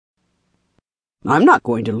I'm not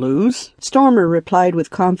going to lose, Stormer replied with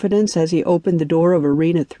confidence as he opened the door of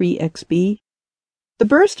Arena 3XB. The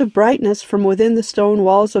burst of brightness from within the stone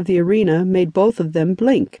walls of the arena made both of them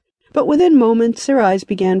blink, but within moments their eyes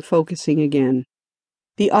began focusing again.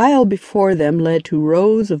 The aisle before them led to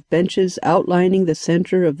rows of benches outlining the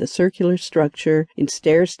center of the circular structure in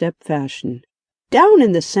stair-step fashion. Down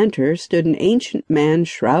in the center stood an ancient man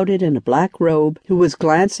shrouded in a black robe who was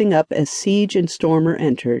glancing up as Siege and Stormer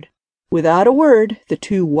entered. Without a word, the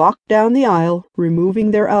two walked down the aisle,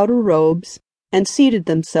 removing their outer robes, and seated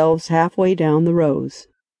themselves halfway down the rows.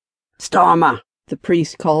 "Stormer," the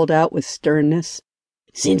priest called out with sternness,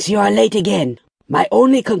 "since you are late again, my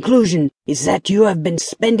only conclusion is that you have been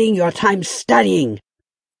spending your time studying."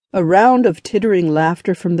 A round of tittering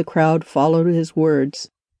laughter from the crowd followed his words.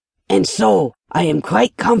 "And so, I am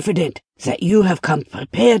quite confident that you have come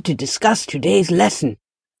prepared to discuss today's lesson."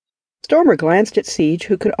 Stormer glanced at Siege,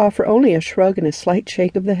 who could offer only a shrug and a slight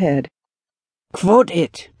shake of the head. "Quote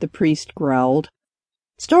it," the priest growled.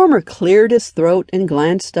 Stormer cleared his throat and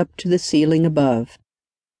glanced up to the ceiling above.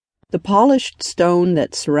 The polished stone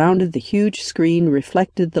that surrounded the huge screen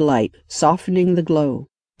reflected the light, softening the glow,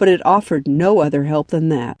 but it offered no other help than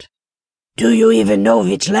that. "Do you even know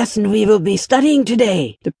which lesson we will be studying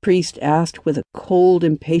today?" the priest asked with a cold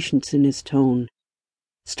impatience in his tone.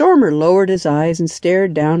 Stormer lowered his eyes and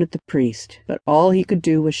stared down at the priest, but all he could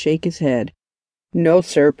do was shake his head. "No,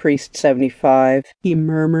 sir, Priest 75, he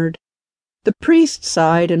murmured. The priest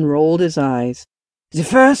sighed and rolled his eyes. "The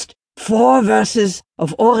first 4 verses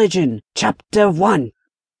of Origin, Chapter 1.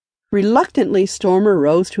 Reluctantly, Stormer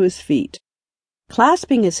rose to his feet.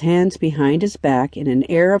 Clasping his hands behind his back in an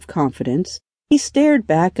air of confidence, he stared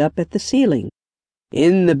back up at the ceiling.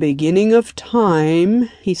 "In the beginning of time,"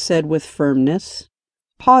 he said with firmness.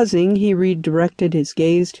 Pausing, he redirected his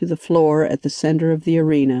gaze to the floor at the center of the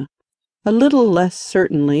arena. A little less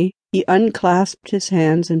certainly, he unclasped his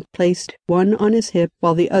hands and placed one on his hip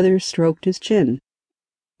while the other stroked his chin.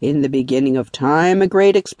 "In the beginning of time, a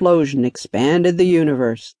great explosion expanded the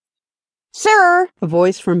universe." "Sir," a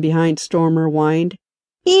voice from behind Stormer whined,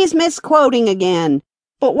 "he's misquoting again.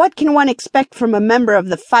 But what can one expect from a member of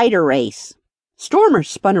the fighter race?" Stormer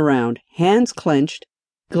spun around, hands clenched,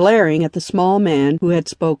 glaring at the small man who had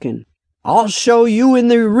spoken. "I'll show you in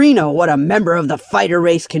the arena what a member of the fighter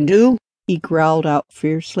race can do," he growled out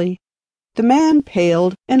fiercely. The man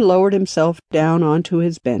paled and lowered himself down onto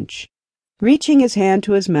his bench. Reaching his hand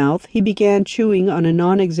to his mouth, he began chewing on a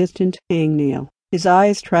non-existent hangnail. His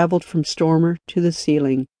eyes traveled from Stormer to the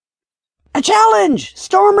ceiling. "A challenge!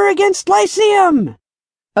 Stormer against Lyceum!"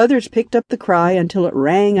 Others picked up the cry until it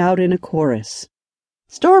rang out in a chorus.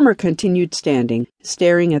 Stormer continued standing,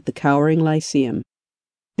 staring at the cowering Lyceum.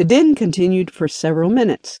 The din continued for several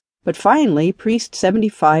minutes, but finally Priest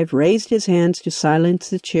 75 raised his hands to silence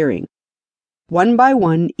the cheering. One by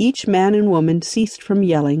one, each man and woman ceased from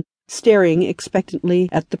yelling, staring expectantly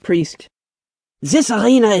at the priest. "This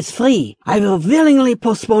arena is free. I will willingly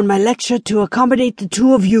postpone my lecture to accommodate the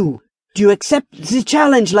two of you. Do you accept the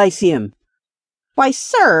challenge, Lyceum?" "Why,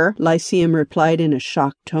 sir," Lyceum replied in a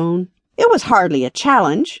shocked tone, "it was hardly a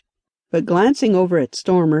challenge." But glancing over at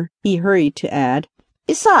Stormer, he hurried to add,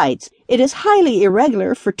 "Besides, it is highly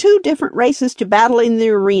irregular for 2 different races to battle in the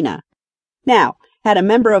arena. Now, had a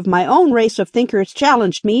member of my own race of thinkers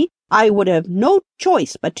challenged me, I would have no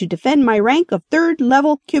choice but to defend my rank of 3rd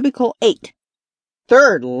level cubicle 8.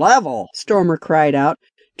 "3rd level!" Stormer cried out.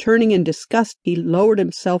 Turning in disgust, he lowered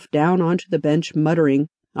himself down onto the bench, muttering,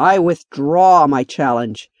 "I withdraw my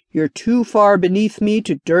challenge. You're too far beneath me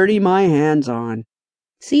to dirty my hands on."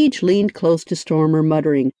 Siege leaned close to Stormer,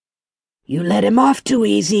 muttering, "You let him off too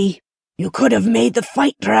easy. You could have made the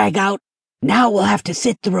fight drag out. Now we'll have to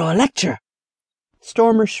sit through a lecture."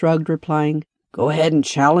 Stormer shrugged, replying, "Go ahead and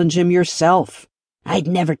challenge him yourself." "I'd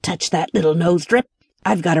never touch that little nose drip.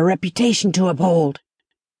 I've got a reputation to uphold."